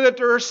 we know that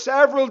there are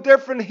several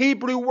different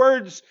Hebrew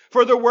words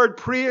for the word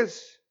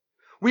praise.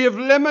 We have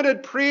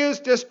limited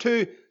praise just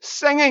to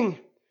singing,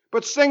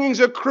 but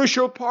singing's a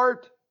crucial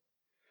part.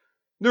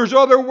 There's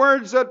other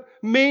words that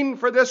mean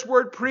for this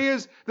word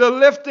praise, the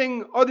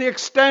lifting or the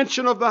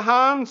extension of the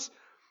hands,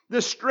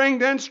 the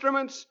stringed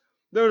instruments.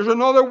 There's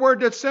another word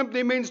that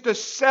simply means to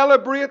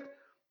celebrate.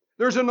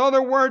 There's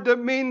another word that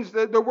means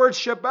the word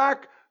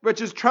shabak,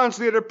 which is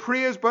translated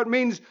praise, but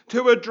means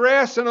to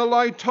address in a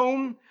loud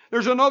tone.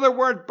 There's another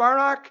word,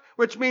 barak,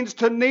 which means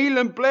to kneel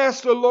and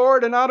bless the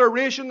Lord in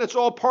adoration. That's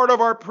all part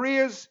of our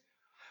praise.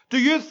 Do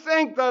you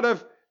think that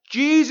if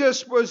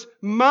Jesus was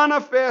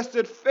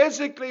manifested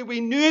physically,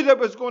 we knew that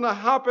was going to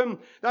happen,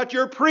 that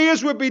your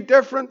praise would be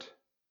different?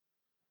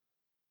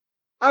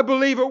 I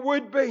believe it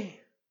would be.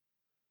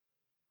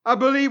 I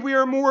believe we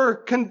are more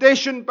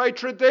conditioned by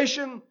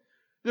tradition,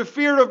 the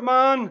fear of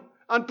man,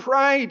 and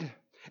pride.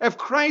 If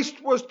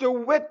Christ was to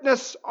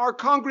witness our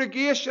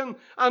congregation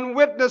and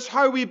witness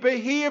how we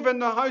behave in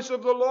the house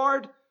of the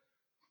Lord,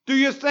 do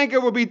you think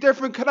it would be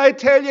different? Could I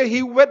tell you,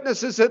 He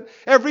witnesses it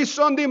every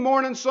Sunday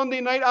morning,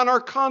 Sunday night, and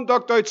our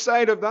conduct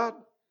outside of that.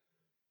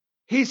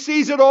 He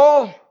sees it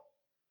all.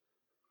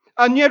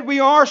 And yet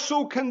we are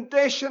so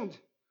conditioned.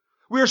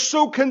 We're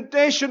so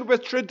conditioned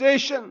with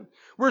tradition.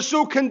 We're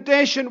so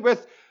conditioned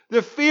with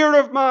the fear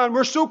of man.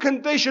 We're so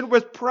conditioned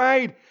with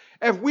pride.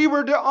 If we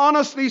were to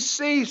honestly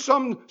see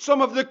some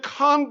of the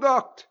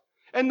conduct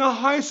in the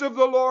house of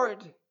the Lord,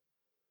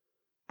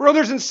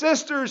 brothers and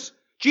sisters,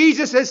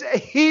 Jesus is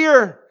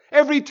here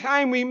every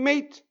time we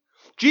meet.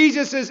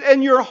 Jesus is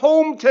in your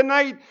home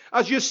tonight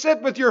as you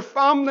sit with your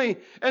family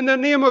in the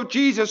name of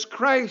Jesus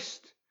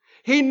Christ.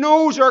 He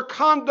knows our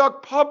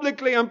conduct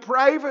publicly and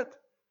private.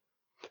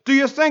 Do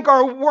you think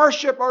our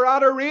worship, our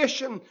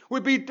adoration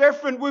would be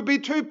different? Would we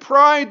be too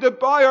proud to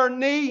bow our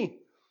knee?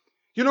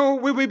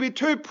 Would we be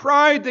too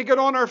proud to get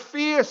on our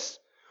face?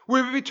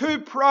 Would we be too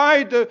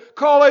proud to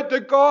call out to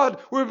God?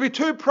 Would we be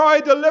too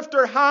proud to lift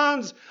our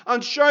hands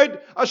and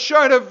shout a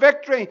shout of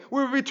victory?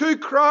 Would we be too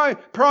proud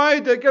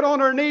to get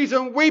on our knees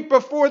and weep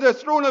before the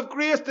throne of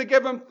grace to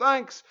give Him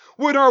thanks?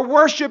 Would our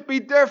worship be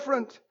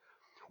different?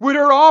 Would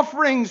our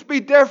offerings be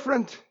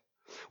different?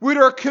 Would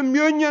our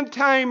communion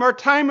time, our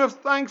time of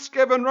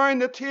thanksgiving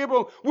round the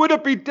table, would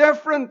it be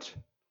different?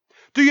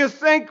 Do you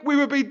think we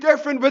would be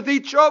different with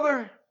each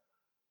other?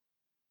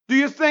 Do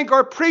you think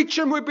our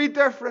preaching would be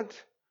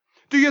different?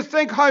 Do you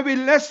think how we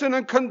listen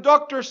and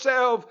conduct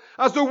ourselves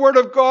as the Word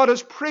of God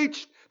is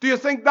preached, do you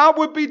think that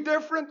would be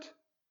different?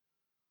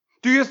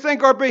 Do you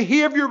think our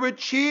behavior would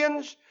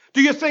change?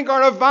 Do you think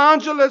our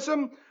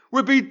evangelism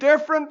would be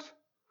different?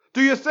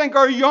 Do you think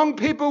our young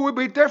people would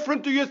be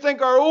different? Do you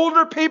think our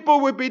older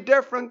people would be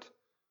different?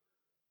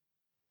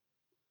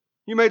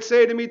 You might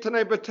say to me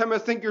tonight, but Tim, I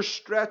think you're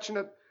stretching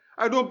it.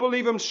 I don't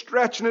believe I'm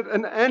stretching it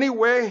in any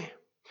way.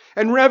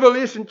 In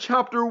Revelation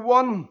chapter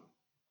 1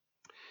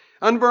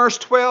 and verse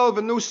 12,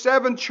 in those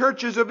 7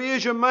 churches of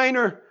Asia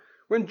Minor,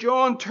 when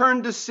John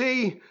turned to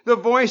see the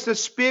voice that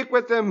spake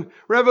with him,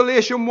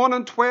 Revelation 1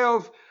 and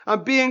 12,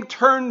 and being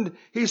turned,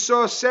 he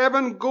saw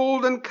 7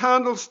 golden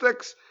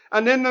candlesticks,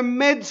 and in the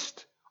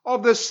midst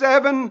of the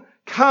 7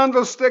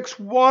 candlesticks,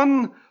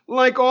 one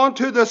like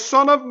unto the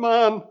Son of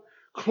Man,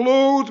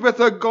 clothed with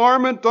a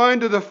garment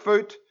down to the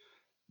foot,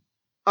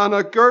 and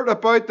a girt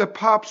about the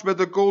paps with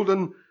a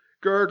golden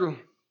girdle.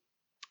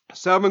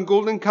 7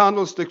 golden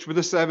candlesticks for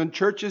the 7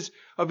 churches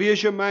of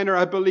Asia Minor.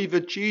 I believe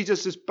that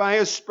Jesus is by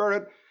His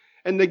Spirit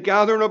in the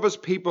gathering of His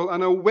people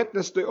and a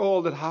witness to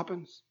all that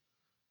happens.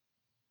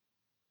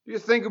 Do you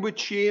think it would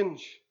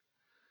change?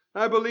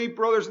 I believe,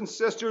 brothers and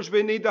sisters,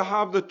 we need to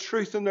have the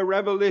truth and the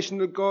revelation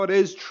that God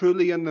is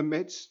truly in the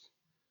midst.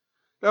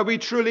 That we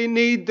truly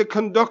need to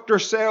conduct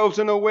ourselves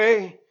in a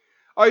way,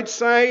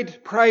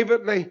 outside,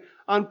 privately,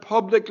 and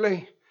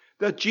publicly,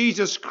 that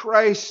Jesus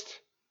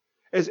Christ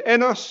is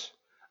in us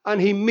and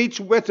He meets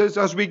with us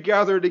as we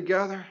gather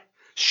together.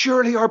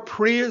 Surely our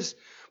praise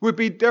would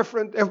be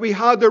different if we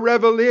had the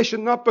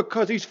revelation, not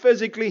because He's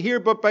physically here,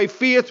 but by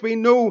faith we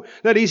know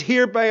that He's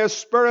here by His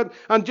Spirit.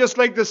 And just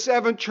like the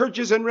 7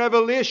 churches in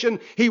Revelation,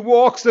 He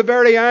walks the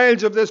very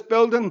aisles of this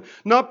building,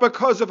 not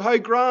because of how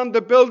grand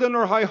the building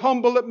or how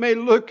humble it may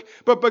look,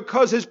 but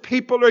because His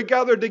people are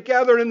gathered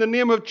together in the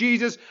name of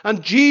Jesus,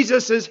 and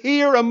Jesus is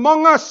here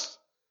among us.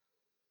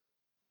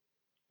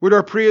 Would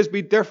our praise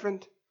be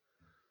different?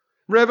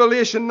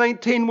 Revelation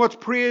 19, what's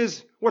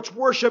praise, what's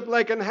worship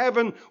like in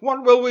heaven?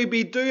 What will we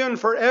be doing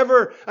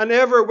forever and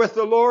ever with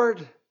the Lord?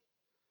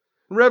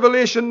 In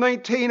Revelation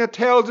 19, it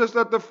tells us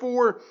that the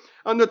 4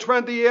 and the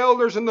 20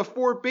 elders and the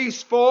 4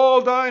 beasts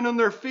fall down on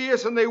their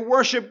face and they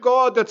worship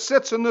God that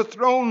sits on the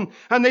throne,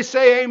 and they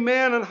say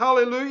amen and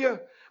hallelujah.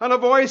 And a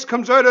voice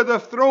comes out of the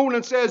throne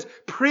and says,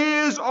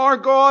 praise our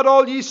God,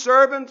 all ye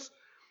servants,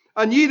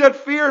 and ye that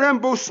fear Him,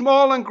 both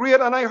small and great.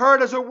 And I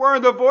heard as it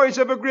were the voice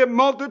of a great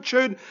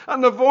multitude,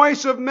 and the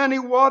voice of many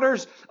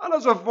waters, and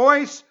as a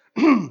voice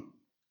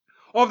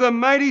of the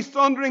mighty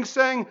thundering,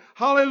 saying,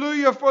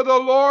 Hallelujah, for the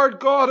Lord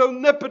God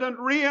omnipotent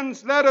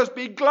reigns. Let us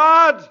be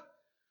glad.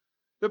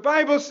 The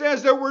Bible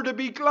says that we're to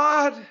be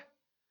glad.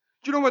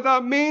 Do you know what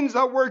that means?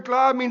 That word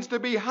glad means to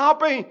be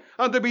happy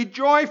and to be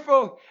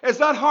joyful. Is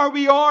that how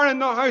we are in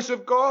the house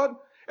of God?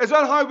 Is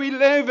that how we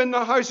live in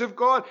the house of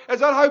God?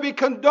 Is that how we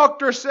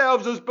conduct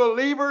ourselves as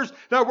believers?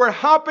 That we're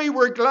happy,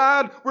 we're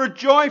glad, we're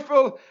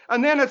joyful.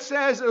 And then it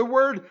says the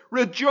word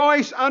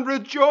rejoice and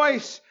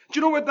rejoice. Do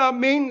you know what that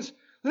means?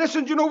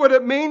 Listen, do you know what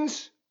it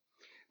means?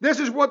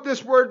 This is what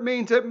this word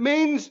means. It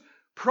means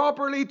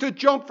properly to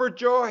jump for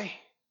joy.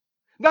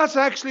 That's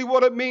actually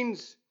what it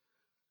means.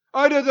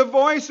 Out of the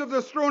voice of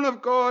the throne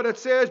of God, it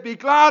says, be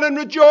glad and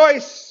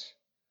rejoice.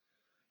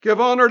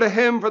 Give honor to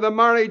him, for the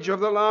marriage of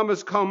the Lamb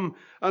has come,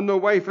 and the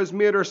wife has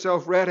made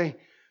herself ready.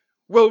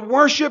 Will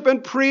worship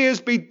and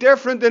praise be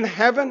different in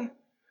heaven?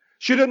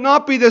 Should it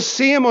not be the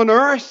same on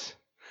earth?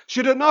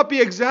 Should it not be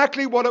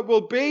exactly what it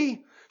will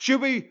be?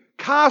 Should we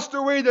cast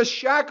away the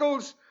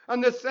shackles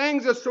and the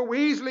things that so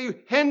easily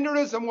hinder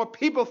us and what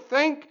people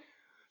think?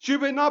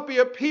 Should we not be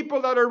a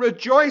people that are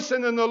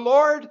rejoicing in the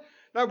Lord?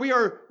 That we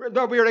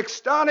are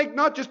ecstatic,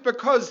 not just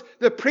because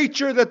the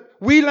preacher that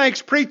we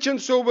likes preaching,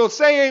 so we'll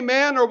say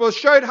amen or we'll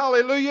shout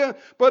hallelujah,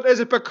 but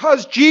is it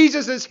because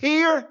Jesus is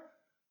here?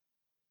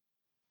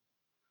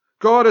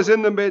 God is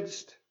in the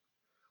midst.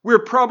 We're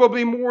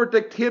probably more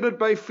dictated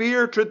by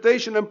fear,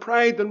 tradition, and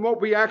pride than what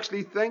we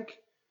actually think.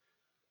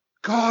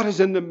 God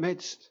is in the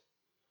midst.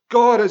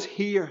 God is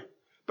here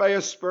by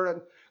His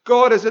Spirit.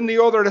 God is in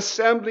the other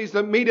assemblies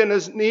that meet in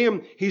His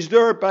name. He's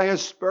there by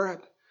His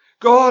Spirit.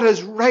 God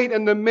is right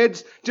in the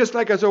midst, just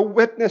like as a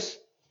witness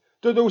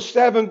to those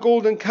 7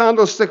 golden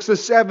candlesticks, the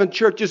 7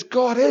 churches.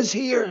 God is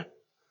here.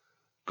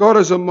 God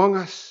is among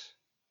us.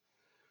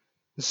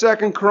 In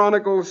 2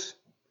 Chronicles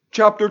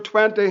chapter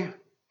 20,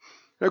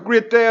 a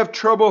great day of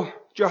trouble,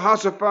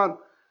 Jehoshaphat,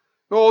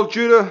 all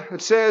Judah,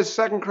 it says,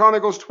 2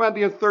 Chronicles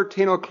 20 and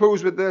 13, I'll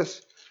close with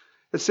this.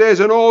 It says,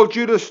 and all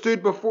Judah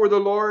stood before the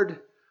Lord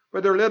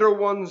with their little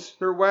ones,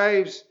 their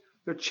wives,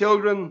 their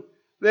children.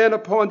 Then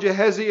upon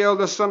Jehaziel,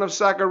 the son of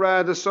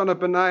Zechariah, the son of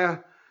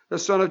Benaiah, the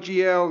son of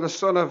Jeiel, the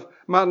son of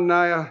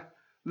Mattaniah,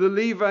 the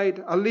Levite,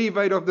 a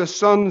Levite of the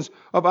sons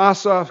of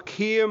Asaph,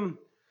 came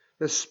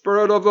the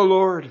Spirit of the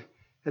Lord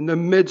in the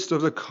midst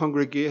of the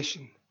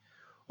congregation.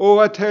 Oh,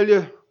 I tell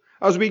you,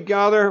 as we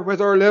gather with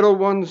our little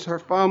ones, our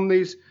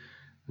families,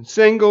 and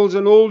singles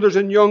and olders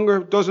and younger,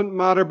 doesn't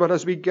matter, but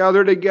as we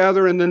gather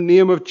together in the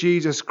name of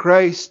Jesus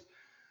Christ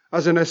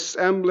as an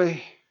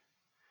assembly,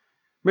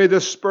 may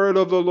the Spirit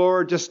of the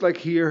Lord, just like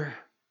here,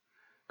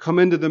 come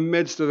into the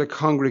midst of the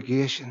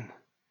congregation.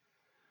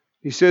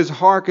 He says,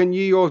 hearken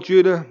ye, all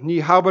Judah, ye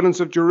inhabitants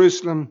of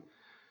Jerusalem.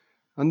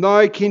 And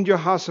thou, King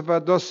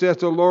Jehoshaphat, thus saith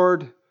the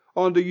Lord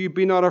unto you,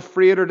 be not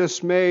afraid or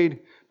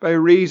dismayed by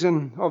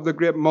reason of the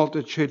great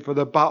multitude, for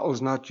the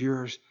battle's not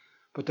yours,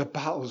 but the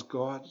battle's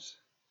God's.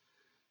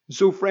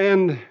 So,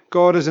 friend,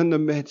 God is in the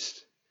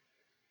midst.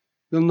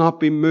 He'll not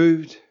be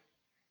moved.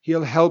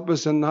 He'll help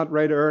us in that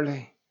right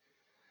early.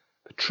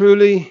 But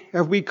truly,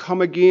 if we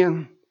come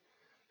again,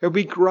 if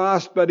we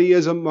grasp that He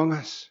is among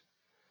us,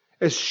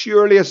 as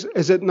surely as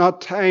is it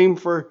not time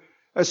for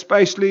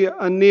especially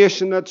a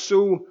nation that's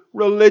so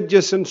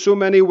religious in so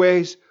many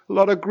ways, a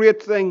lot of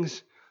great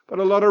things, but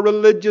a lot of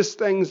religious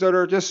things that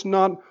are just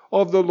not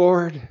of the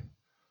Lord.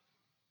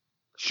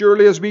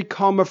 Surely as we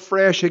come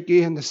afresh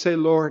again to say,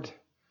 Lord,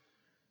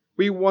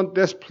 we want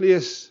this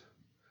place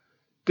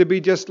to be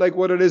just like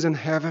what it is in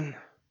heaven,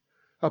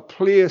 a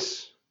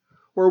place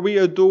where we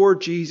adore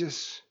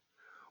Jesus,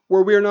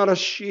 where we are not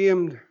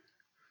ashamed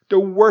to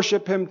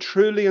worship Him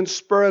truly in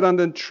spirit and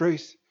in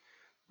truth.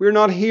 We're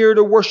not here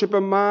to worship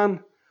a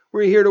man.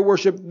 We're here to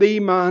worship the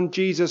man,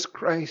 Jesus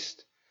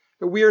Christ.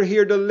 That we are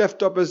here to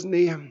lift up His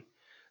name.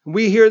 And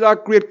we hear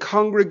that great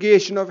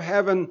congregation of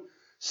heaven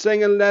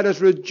singing, let us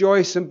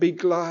rejoice and be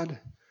glad.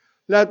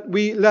 Let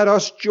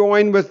us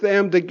join with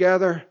them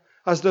together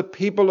as the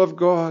people of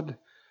God,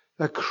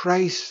 that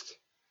Christ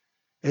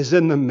is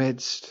in the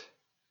midst.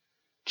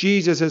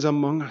 Jesus is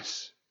among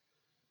us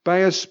by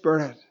His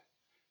Spirit.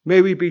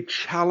 May we be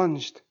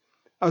challenged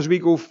as we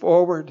go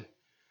forward,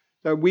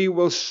 that we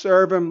will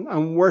serve Him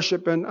and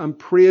worship Him and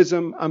praise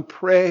Him and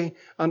pray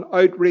and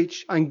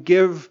outreach and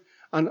give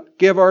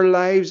our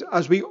lives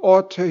as we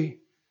ought to,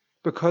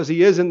 because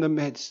He is in the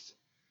midst.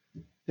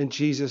 In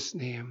Jesus'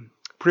 name.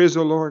 Praise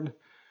the Lord.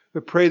 We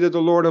pray that the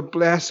Lord will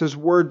bless His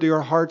word to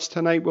our hearts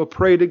tonight. We'll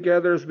pray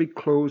together as we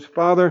close.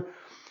 Father,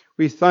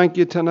 we thank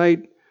You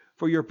tonight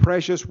for Your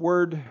precious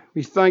word.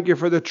 We thank You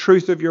for the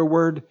truth of Your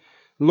word.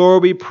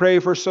 Lord, we pray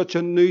for such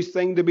a new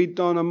thing to be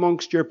done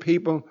amongst Your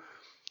people.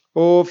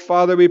 Oh,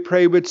 Father, we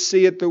pray we'd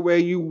see it the way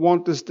You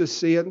want us to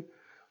see it.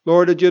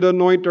 Lord, that You'd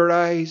anoint our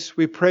eyes.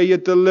 We pray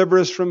You'd deliver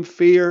us from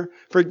fear.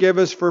 Forgive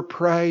us for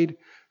pride.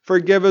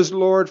 Forgive us,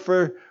 Lord,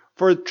 for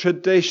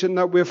tradition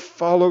that we've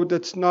followed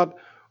that's not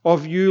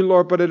of You,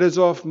 Lord, but it is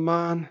of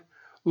man.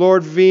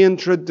 Lord, vain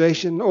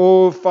tradition.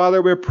 Oh,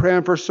 Father, we're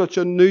praying for such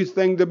a new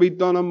thing to be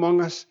done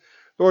among us.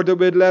 Lord, that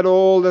we'd let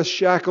all the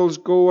shackles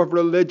go of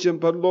religion,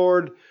 but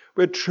Lord,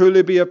 would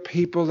truly be a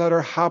people that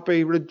are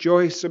happy,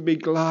 rejoice, and be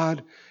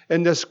glad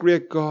in this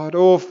great God.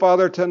 Oh,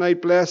 Father,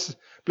 tonight bless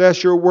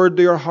your word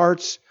to your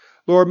hearts.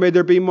 Lord, may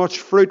there be much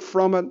fruit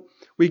from it.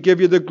 We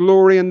give you the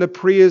glory and the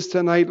praise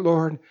tonight,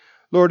 Lord.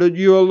 Lord, that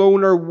you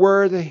alone are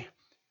worthy.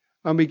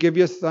 And we give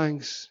you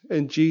thanks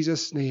in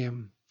Jesus'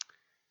 name.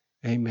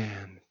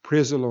 Amen.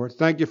 Praise the Lord.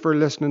 Thank you for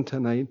listening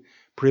tonight.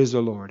 Praise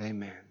the Lord.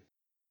 Amen.